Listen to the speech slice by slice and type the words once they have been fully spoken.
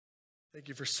Thank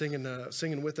you for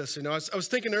singing with us. You know, I was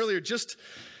thinking earlier just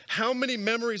how many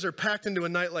memories are packed into a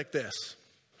night like this.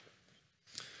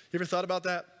 You ever thought about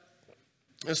that?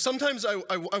 And sometimes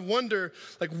I wonder,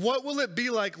 like, what will it be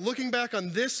like looking back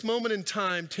on this moment in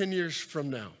time 10 years from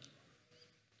now?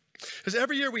 Because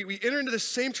every year we enter into this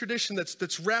same tradition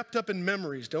that's wrapped up in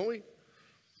memories, don't we?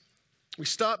 We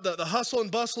stop the hustle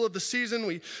and bustle of the season.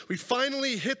 We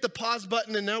finally hit the pause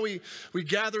button, and now we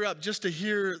gather up just to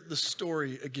hear the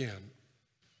story again.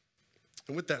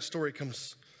 And with that story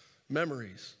comes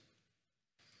memories.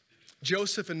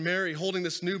 Joseph and Mary holding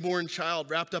this newborn child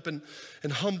wrapped up in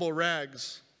humble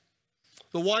rags.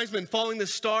 The wise men following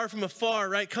this star from afar,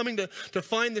 right? Coming to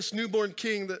find this newborn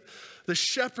king. The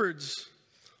shepherds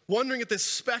wondering at this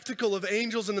spectacle of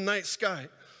angels in the night sky,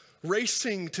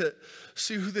 racing to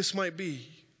see who this might be.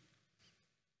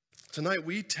 Tonight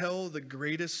we tell the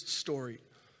greatest story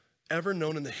ever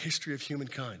known in the history of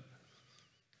humankind.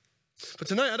 But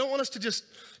tonight I don't want us to just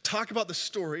talk about the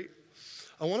story.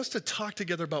 I want us to talk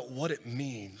together about what it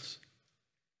means,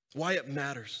 why it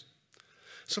matters.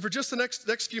 So for just the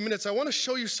next few minutes, I want to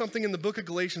show you something in the book of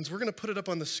Galatians. We're going to put it up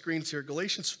on the screens here,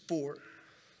 Galatians 4.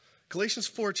 Galatians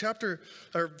 4, chapter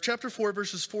 4,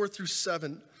 verses 4 through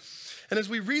 7. And as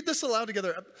we read this aloud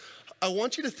together, I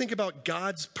want you to think about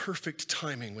God's perfect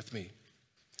timing with me.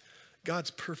 God's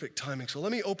perfect timing. So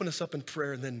let me open us up in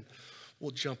prayer and then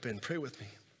we'll jump in. Pray with me.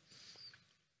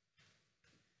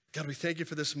 God, we thank you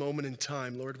for this moment in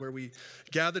time, Lord, where we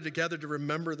gather together to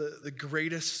remember the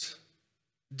greatest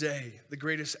day, the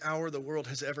greatest hour the world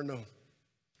has ever known.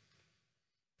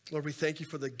 Lord, we thank you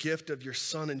for the gift of your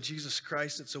Son in Jesus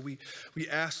Christ. And so we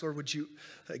ask, Lord, would you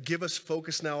give us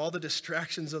focus now? All the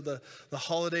distractions of the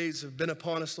holidays have been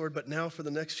upon us, Lord, but now for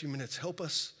the next few minutes, help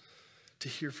us to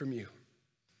hear from you.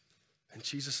 In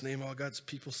Jesus' name, all God's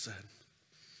people said,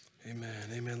 amen,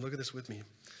 amen. Look at this with me.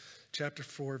 Chapter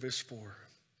 4, verse 4.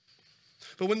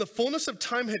 But when the fullness of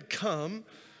time had come,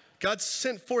 God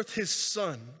sent forth his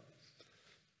Son,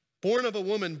 born of a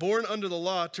woman, born under the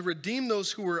law, to redeem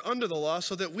those who were under the law,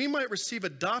 so that we might receive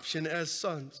adoption as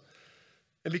sons.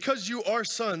 And because you are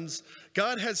sons,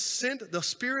 God has sent the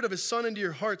Spirit of his Son into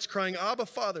your hearts, crying, Abba,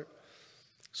 Father.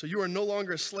 So you are no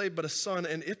longer a slave, but a son,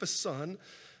 and if a son,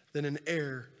 then an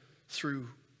heir through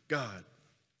God.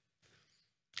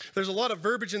 There's a lot of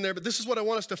verbiage in there, but this is what I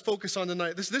want us to focus on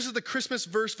tonight. This is the Christmas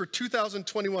verse for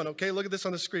 2021, okay? Look at this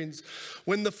on the screens.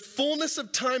 When the fullness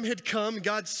of time had come,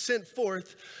 God sent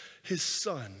forth his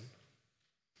Son.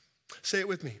 Say it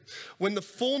with me. When the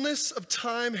fullness of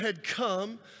time had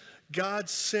come, God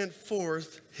sent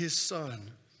forth his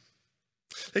Son.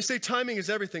 They say timing is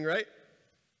everything, right?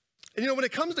 And you know, when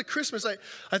it comes to Christmas,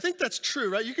 I think that's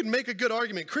true, right? You can make a good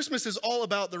argument. Christmas is all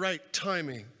about the right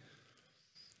timing.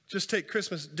 Just take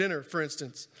Christmas dinner, for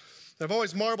instance. I've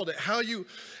always marveled at how do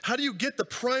you get the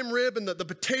prime rib and the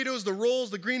potatoes, the rolls,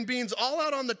 the green beans, all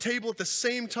out on the table at the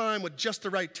same time with just the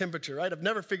right temperature, right? I've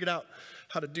never figured out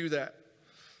how to do that.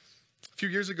 A few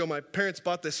years ago, my parents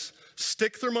bought this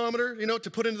stick thermometer, you know, to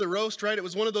put into the roast, right? It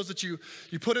was one of those that you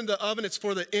put in the oven. It's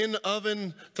for the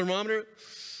in-oven thermometer,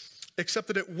 except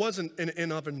that it wasn't an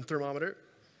in-oven thermometer.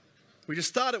 We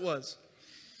just thought it was.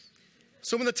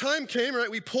 So when the time came,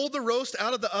 right, we pulled the roast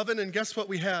out of the oven, and guess what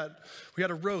we had? We had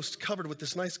a roast covered with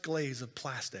this nice glaze of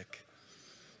plastic.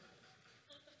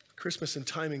 Christmas and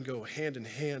timing go hand in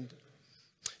hand.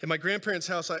 In my grandparents'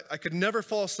 house, I could never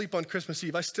fall asleep on Christmas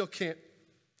Eve. I still can't.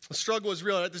 The struggle is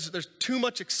real. Right? There's too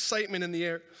much excitement in the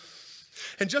air.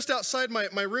 And just outside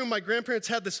my room, my grandparents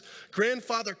had this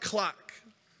grandfather clock.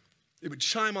 It would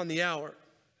chime on the hour,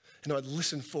 and I'd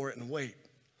listen for it and wait.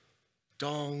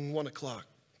 Dong, 1 o'clock.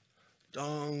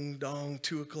 Dong, dong,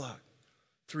 2 o'clock,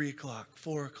 3 o'clock,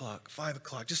 4 o'clock, 5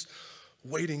 o'clock, just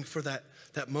waiting for that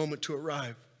moment to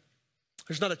arrive.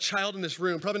 There's not a child in this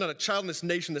room, probably not a child in this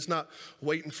nation that's not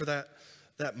waiting for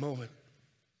that moment.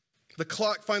 The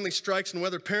clock finally strikes, and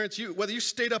whether you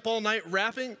stayed up all night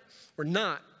rapping or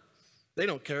not, they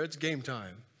don't care, it's game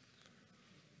time.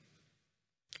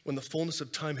 When the fullness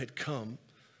of time had come,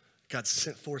 God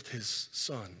sent forth his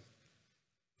Son.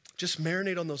 Just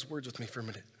marinate on those words with me for a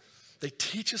minute. They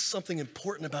teach us something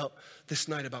important about this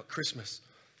night, about Christmas.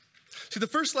 See, the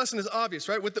first lesson is obvious,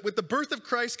 right? With the birth of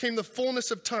Christ came the fullness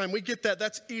of time. We get that.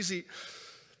 That's easy.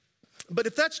 But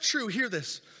if that's true, hear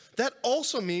this. That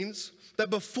also means that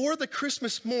before the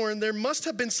Christmas morn, there must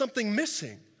have been something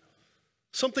missing,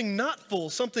 something not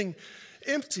full, something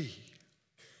empty.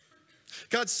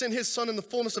 God sent his Son in the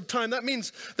fullness of time. That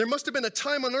means there must have been a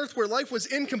time on earth where life was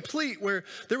incomplete, where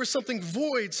there was something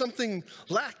void, something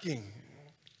lacking.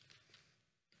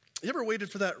 You ever waited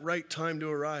for that right time to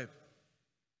arrive?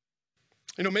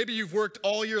 Maybe you've worked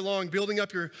all year long building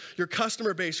up your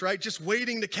customer base, right? Just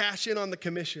waiting to cash in on the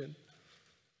commission.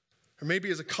 Or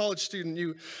maybe as a college student,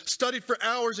 you studied for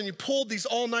hours and you pulled these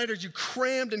all-nighters, you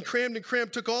crammed and crammed and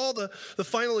crammed, took all the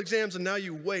final exams, and now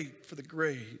you wait for the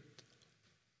grade.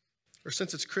 Or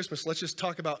since it's Christmas, let's just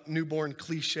talk about newborn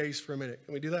cliches for a minute.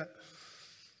 Can we do that?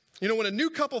 When a new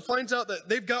couple finds out that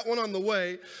they've got one on the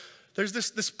way, there's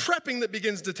this prepping that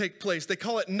begins to take place. They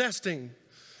call it nesting.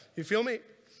 You feel me?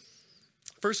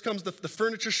 First comes the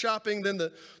furniture shopping, then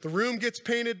the room gets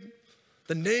painted,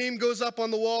 the name goes up on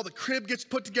the wall, the crib gets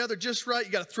put together just right.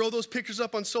 You got to throw those pictures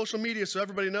up on social media so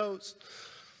everybody knows.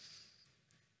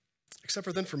 Except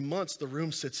for then for months, the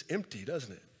room sits empty,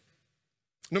 doesn't it?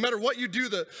 No matter what you do,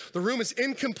 the room is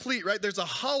incomplete, right? There's a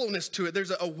hollowness to it.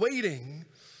 There's a waiting.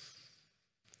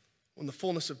 When the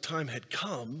fullness of time had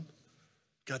come,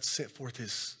 God sent forth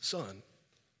his son.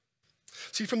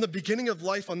 See, from the beginning of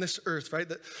life on this earth, right,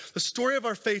 the story of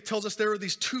our faith tells us there were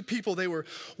these two people. They were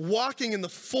walking in the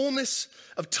fullness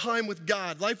of time with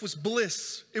God. Life was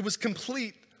bliss. It was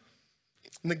complete.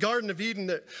 In the Garden of Eden,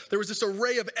 there was this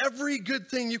array of every good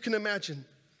thing you can imagine.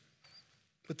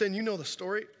 But then you know the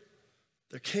story.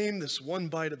 There came this one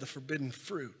bite of the forbidden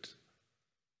fruit,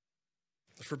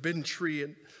 the forbidden tree,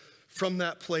 and from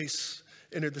that place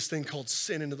entered this thing called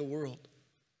sin into the world.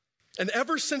 And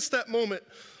ever since that moment,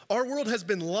 our world has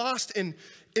been lost in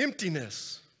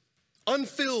emptiness,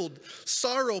 unfilled,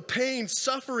 sorrow, pain,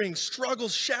 suffering,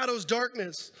 struggles, shadows,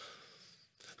 darkness.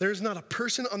 There is not a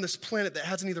person on this planet that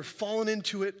hasn't either fallen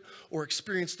into it or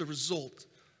experienced the result,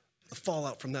 the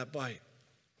fallout from that bite.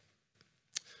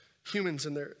 Humans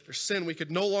and their sin, we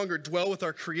could no longer dwell with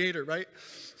our Creator, right?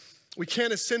 We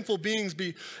can't, as sinful beings,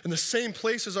 be in the same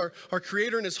place as our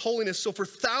Creator in his holiness. So for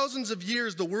thousands of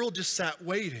years, the world just sat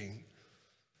waiting.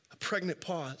 Pregnant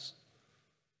pause,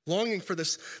 longing for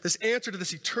this answer to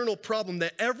this eternal problem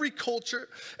that every culture,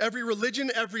 every religion,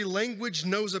 every language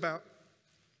knows about.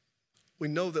 We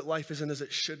know that life isn't as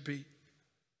it should be.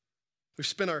 We've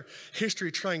spent our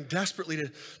history trying desperately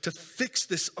to fix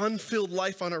this unfilled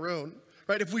life on our own,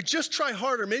 right? If we just try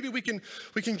harder, maybe we can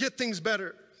get things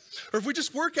better. Or if we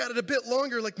just work at it a bit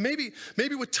longer, like maybe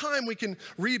with time we can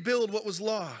rebuild what was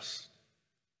lost.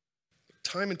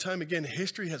 Time and time again,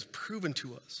 history has proven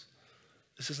to us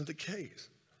this isn't the case.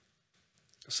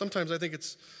 Sometimes I think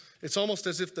it's almost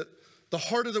as if the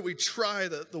harder that we try,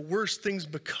 the worse things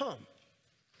become.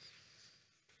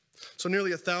 So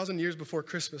nearly 1,000 years before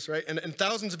Christmas, right? And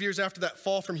thousands of years after that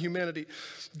fall from humanity,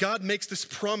 God makes this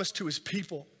promise to his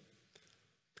people.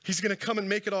 He's going to come and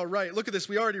make it all right. Look at this.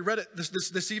 We already read it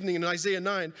this evening in Isaiah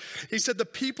 9. He said, the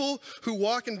people who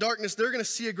walk in darkness, they're going to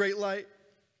see a great light.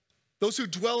 Those who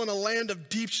dwell in a land of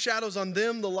deep shadows, on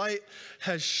them the light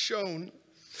has shone.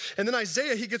 And then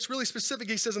Isaiah, he gets really specific.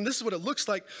 He says, and this is what it looks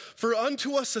like. For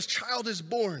unto us a child is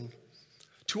born.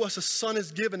 To us a son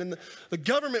is given. And the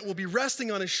government will be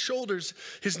resting on his shoulders.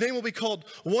 His name will be called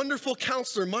Wonderful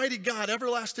Counselor, Mighty God,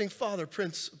 Everlasting Father,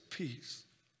 Prince of Peace.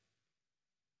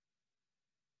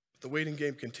 The waiting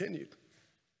game continued.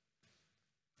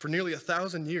 For nearly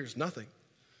 1,000 years, nothing.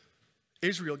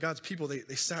 Israel, God's people, they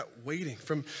sat waiting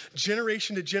from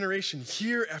generation to generation,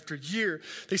 year after year.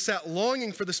 They sat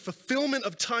longing for this fulfillment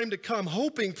of time to come,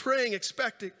 hoping, praying,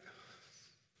 expecting.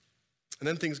 And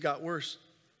then things got worse.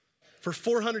 For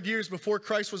 400 years before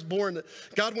Christ was born,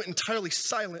 God went entirely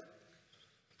silent.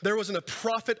 There wasn't a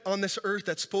prophet on this earth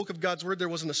that spoke of God's word. There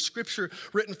wasn't a scripture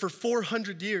written for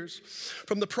 400 years.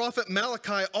 From the prophet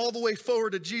Malachi all the way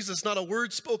forward to Jesus, not a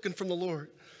word spoken from the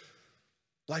Lord.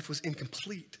 Life was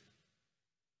incomplete.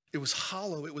 It was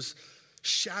hollow. It was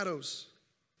shadows.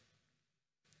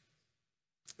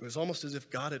 It was almost as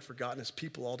if God had forgotten his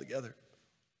people altogether.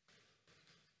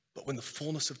 But when the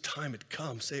fullness of time had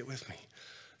come, say it with me,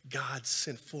 God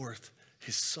sent forth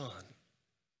his son.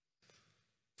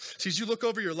 See, as you look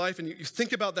over your life and you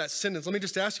think about that sentence, let me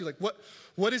just ask you, like,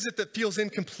 what is it that feels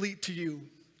incomplete to you?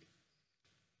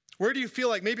 Where do you feel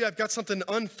like maybe I've got something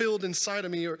unfilled inside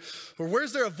of me? Or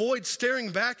where's there a void staring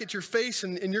back at your face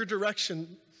and in your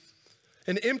direction?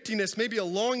 An emptiness, maybe a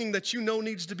longing that you know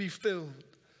needs to be filled.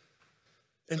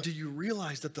 And do you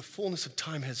realize that the fullness of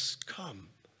time has come?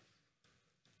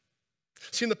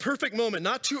 See, in the perfect moment,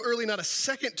 not too early, not a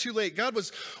second too late, God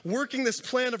was working this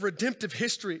plan of redemptive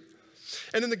history.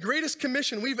 And in the greatest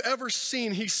commission we've ever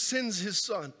seen, he sends his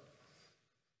son.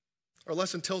 Our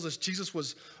lesson tells us Jesus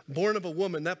was born of a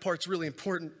woman. That part's really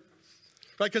important,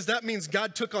 right? Because that means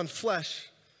God took on flesh.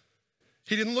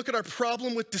 He didn't look at our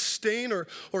problem with disdain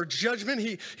or judgment.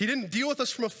 He didn't deal with us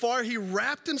from afar. He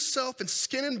wrapped himself in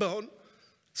skin and bone,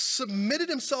 submitted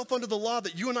himself under the law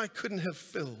that you and I couldn't have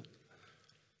filled.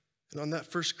 And on that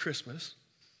first Christmas,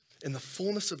 In the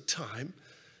fullness of time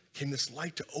came this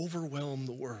light to overwhelm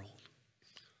the world,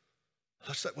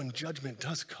 such that when judgment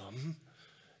does come,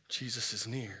 Jesus is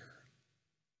near.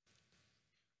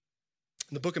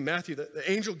 In the book of Matthew, the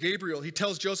angel Gabriel, he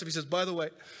tells Joseph, he says, by the way,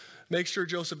 make sure,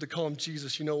 Joseph, to call him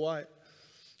Jesus. You know why?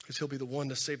 Because he'll be the one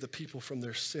to save the people from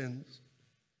their sins.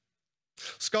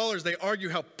 Scholars, they argue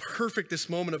how perfect this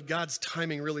moment of God's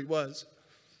timing really was.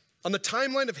 On the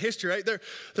timeline of history, right,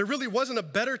 there really wasn't a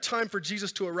better time for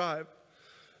Jesus to arrive.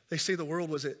 They say the world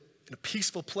was in a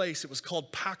peaceful place. It was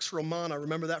called Pax Romana.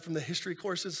 Remember that from the history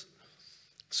courses?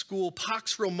 School,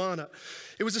 Pax Romana.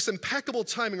 It was this impeccable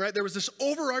timing, right? There was this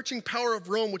overarching power of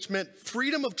Rome, which meant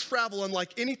freedom of travel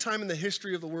unlike any time in the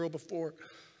history of the world before.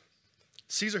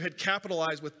 Caesar had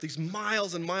capitalized with these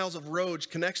miles and miles of roads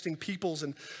connecting peoples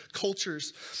and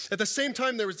cultures. At the same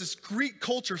time, there was this Greek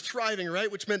culture thriving,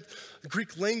 right? Which meant the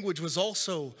Greek language was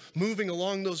also moving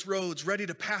along those roads, ready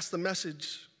to pass the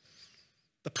message.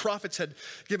 The prophets had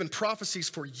given prophecies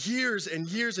for years and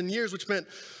years and years, which meant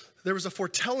there was a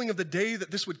foretelling of the day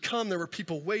that this would come. There were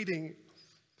people waiting.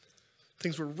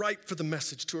 Things were ripe for the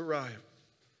message to arrive.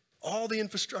 All the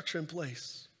infrastructure in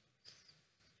place.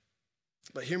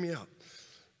 But hear me out.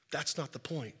 That's not the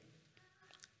point.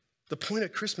 The point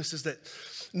of Christmas is that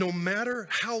no matter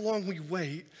how long we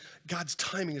wait, God's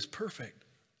timing is perfect.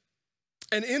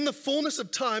 And in the fullness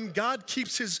of time, God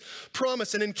keeps his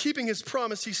promise. And in keeping his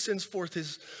promise, he sends forth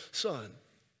his son.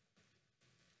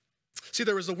 See,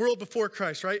 there was the world before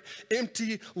Christ, right?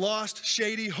 Empty, lost,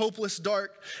 shady, hopeless,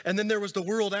 dark. And then there was the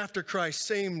world after Christ,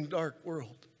 same dark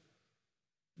world.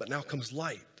 But now comes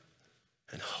light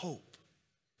and hope.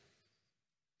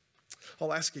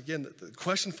 I'll ask again, the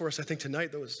question for us, I think,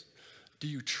 tonight, though, is do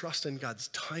you trust in God's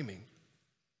timing?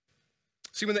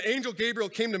 See, when the angel Gabriel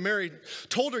came to Mary,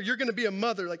 told her, you're going to be a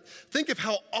mother, like, think of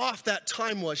how off that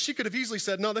time was. She could have easily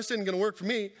said, no, this isn't going to work for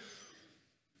me.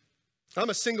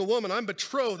 I'm a single woman. I'm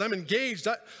betrothed. I'm engaged.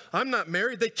 I'm not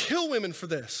married. They kill women for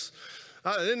this.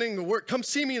 It ain't going to work. Come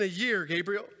see me in a year,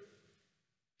 Gabriel.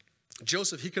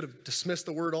 Joseph, he could have dismissed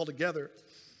the word altogether.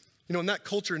 You know, in that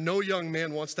culture, no young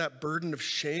man wants that burden of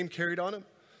shame carried on him.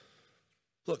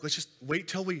 Look, let's just wait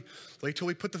till we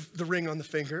put the ring on the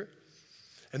finger,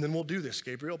 and then we'll do this,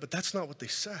 Gabriel. But that's not what they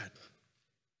said.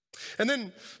 And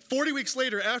then 40 weeks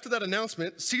later, after that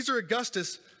announcement, Caesar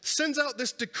Augustus sends out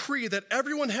this decree that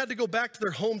everyone had to go back to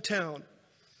their hometown.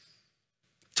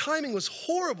 Timing was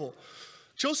horrible.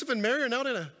 Joseph and Mary are now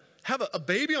going to have a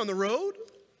baby on the road.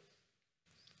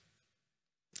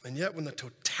 And yet when the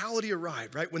totality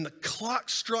arrived, right, when the clock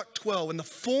struck 12, when the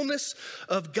fullness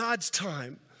of God's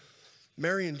time,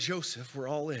 Mary and Joseph were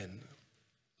all in.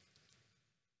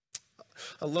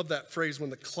 I love that phrase, when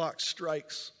the clock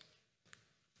strikes.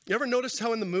 You ever notice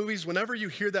how in the movies, whenever you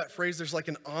hear that phrase, there's like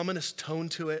an ominous tone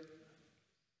to it?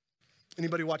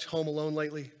 Anybody watch Home Alone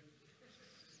lately?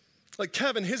 Like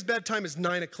Kevin, his bedtime is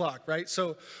 9 o'clock, right?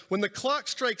 So when the clock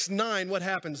strikes 9, what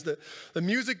happens? The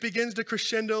music begins to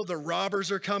crescendo, the robbers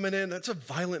are coming in. That's a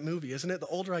violent movie, isn't it? The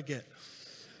older I get.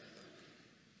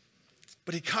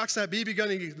 But he cocks that BB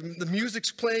gun, the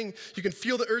music's playing, you can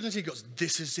feel the urgency. He goes,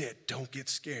 this is it, don't get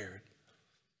scared.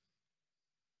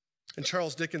 In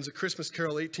Charles Dickens' A Christmas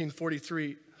Carol,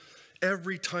 1843,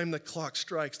 every time the clock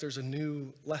strikes, there's a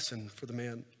new lesson for the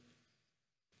man.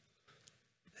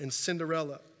 In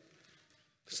Cinderella,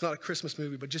 it's not a Christmas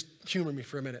movie, but just humor me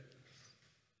for a minute.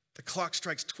 The clock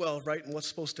strikes 12, right? And what's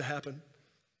supposed to happen?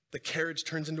 The carriage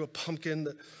turns into a pumpkin,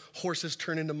 the horses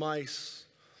turn into mice,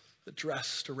 the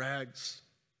dress to rags.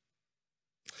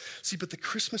 See, but the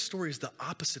Christmas story is the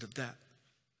opposite of that.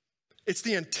 It's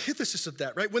the antithesis of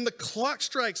that, right? When the clock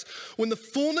strikes, when the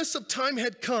fullness of time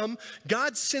had come,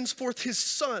 God sends forth his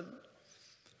son,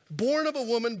 born of a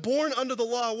woman, born under the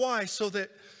law. Why? So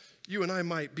that you and I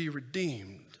might be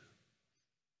redeemed.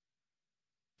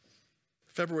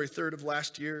 February 3rd of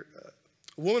last year,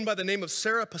 a woman by the name of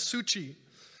Sarah Pasucci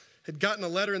had gotten a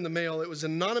letter in the mail. It was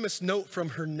an anonymous note from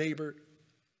her neighbor.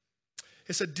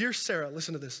 It said, "Dear Sarah,"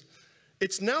 listen to this,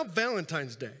 "it's now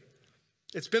Valentine's Day.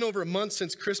 It's been over a month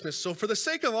since Christmas, so for the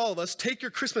sake of all of us, take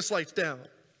your Christmas lights down."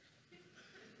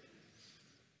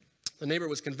 The neighbor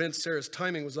was convinced Sarah's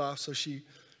timing was off, so she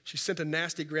sent a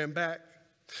nasty gram back.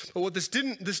 But what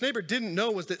this neighbor didn't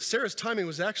know was that Sarah's timing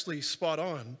was actually spot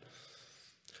on.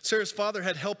 Sarah's father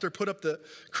had helped her put up the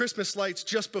Christmas lights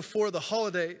just before the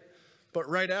holiday, but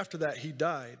right after that, he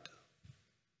died.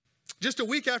 Just a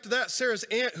week after that, Sarah's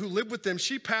aunt who lived with them,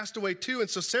 she passed away too, and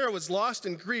so Sarah was lost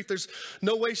in grief. There's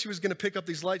no way she was going to pick up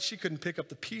these lights. She couldn't pick up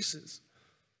the pieces.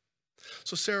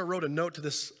 So Sarah wrote a note to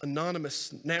this anonymous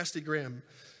nastygram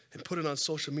and put it on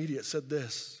social media. It said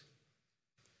this: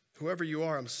 "Whoever you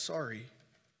are, I'm sorry.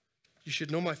 You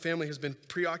should know my family has been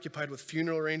preoccupied with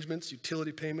funeral arrangements,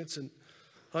 utility payments, and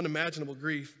unimaginable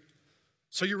grief.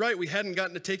 So you're right, we hadn't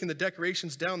gotten to taking the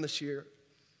decorations down this year.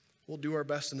 We'll do our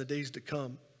best in the days to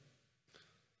come.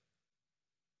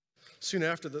 Soon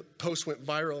after, the post went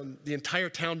viral, and the entire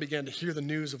town began to hear the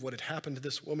news of what had happened to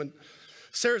this woman.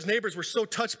 Sarah's neighbors were so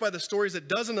touched by the stories, a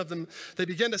dozen of them, they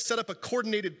began to set up a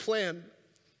coordinated plan.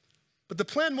 But the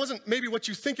plan wasn't maybe what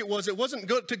you think it was. It wasn't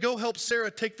to go help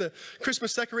Sarah take the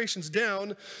Christmas decorations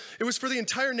down. It was for the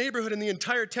entire neighborhood and the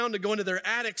entire town to go into their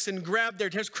attics and grab their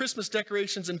Christmas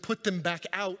decorations and put them back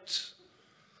out.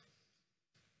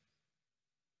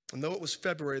 And though it was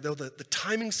February, though the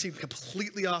timing seemed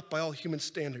completely off by all human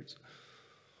standards,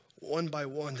 one by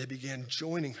one they began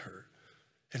joining her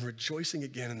and rejoicing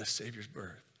again in the Savior's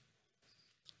birth.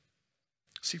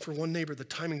 See, for one neighbor, the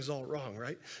timing's all wrong,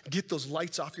 right? Get those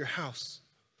lights off your house.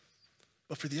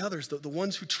 But for the others, the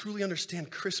ones who truly understand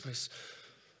Christmas,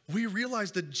 we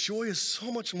realize that joy is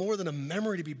so much more than a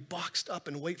memory to be boxed up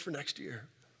and wait for next year.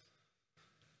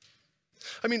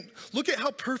 I mean, look at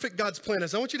how perfect God's plan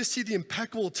is. I want you to see the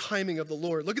impeccable timing of the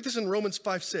Lord. Look at this in Romans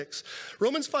 5:6.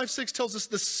 Romans 5:6 tells us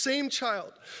the same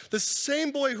child, the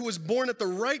same boy who was born at the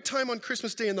right time on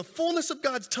Christmas Day in the fullness of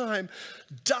God's time,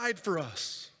 died for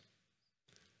us.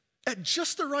 At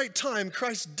just the right time,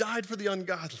 Christ died for the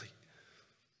ungodly.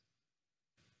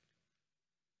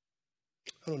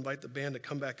 I'll invite the band to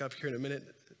come back up here in a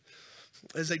minute.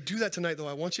 As they do that tonight, though,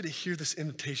 I want you to hear this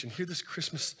invitation, hear this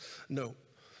Christmas note.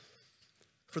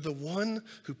 For the one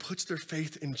who puts their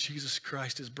faith in Jesus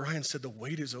Christ, as Brian said, the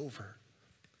wait is over.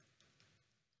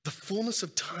 The fullness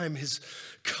of time has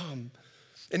come.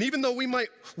 And even though we might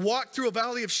walk through a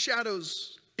valley of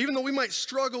shadows, even though we might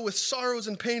struggle with sorrows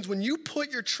and pains, when you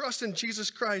put your trust in Jesus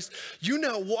Christ, you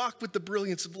now walk with the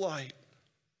brilliance of light.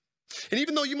 And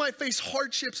even though you might face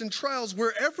hardships and trials,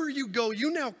 wherever you go,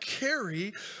 you now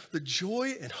carry the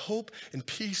joy and hope and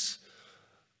peace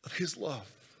of his love.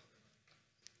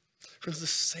 Friends, the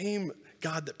same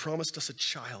God that promised us a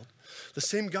child, the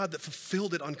same God that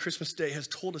fulfilled it on Christmas Day has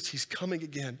told us he's coming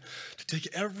again to take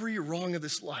every wrong of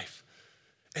this life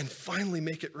and finally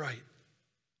make it right.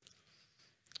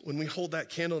 When we hold that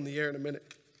candle in the air in a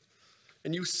minute,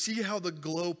 and you see how the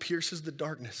glow pierces the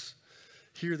darkness,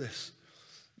 hear this.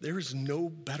 There is no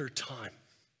better time,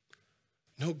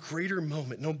 no greater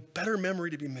moment, no better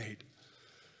memory to be made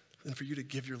than for you to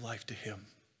give your life to him.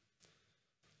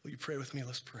 Will you pray with me?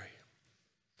 Let's pray.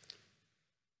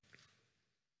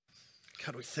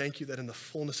 God, we thank you that in the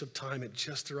fullness of time, at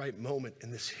just the right moment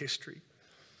in this history,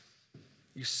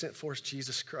 you sent forth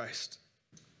Jesus Christ.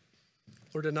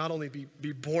 Lord, to not only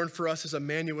be born for us as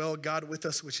Emmanuel, God with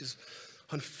us, which is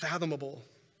unfathomable,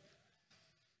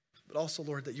 but also,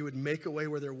 Lord, that you would make a way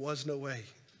where there was no way,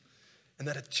 and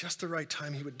that at just the right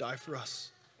time, he would die for us.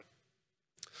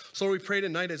 So Lord, we pray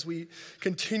tonight as we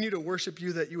continue to worship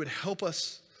you that you would help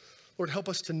us, Lord, help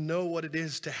us to know what it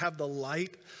is to have the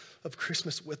light of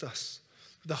Christmas with us,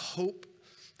 the hope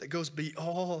that goes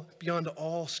beyond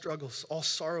all struggles, all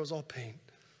sorrows, all pain.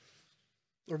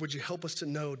 Lord, would you help us to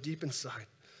know deep inside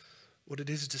what it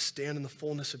is to stand in the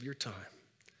fullness of your time.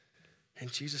 In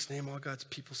Jesus' name, all God's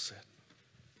people said,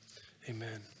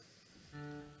 amen.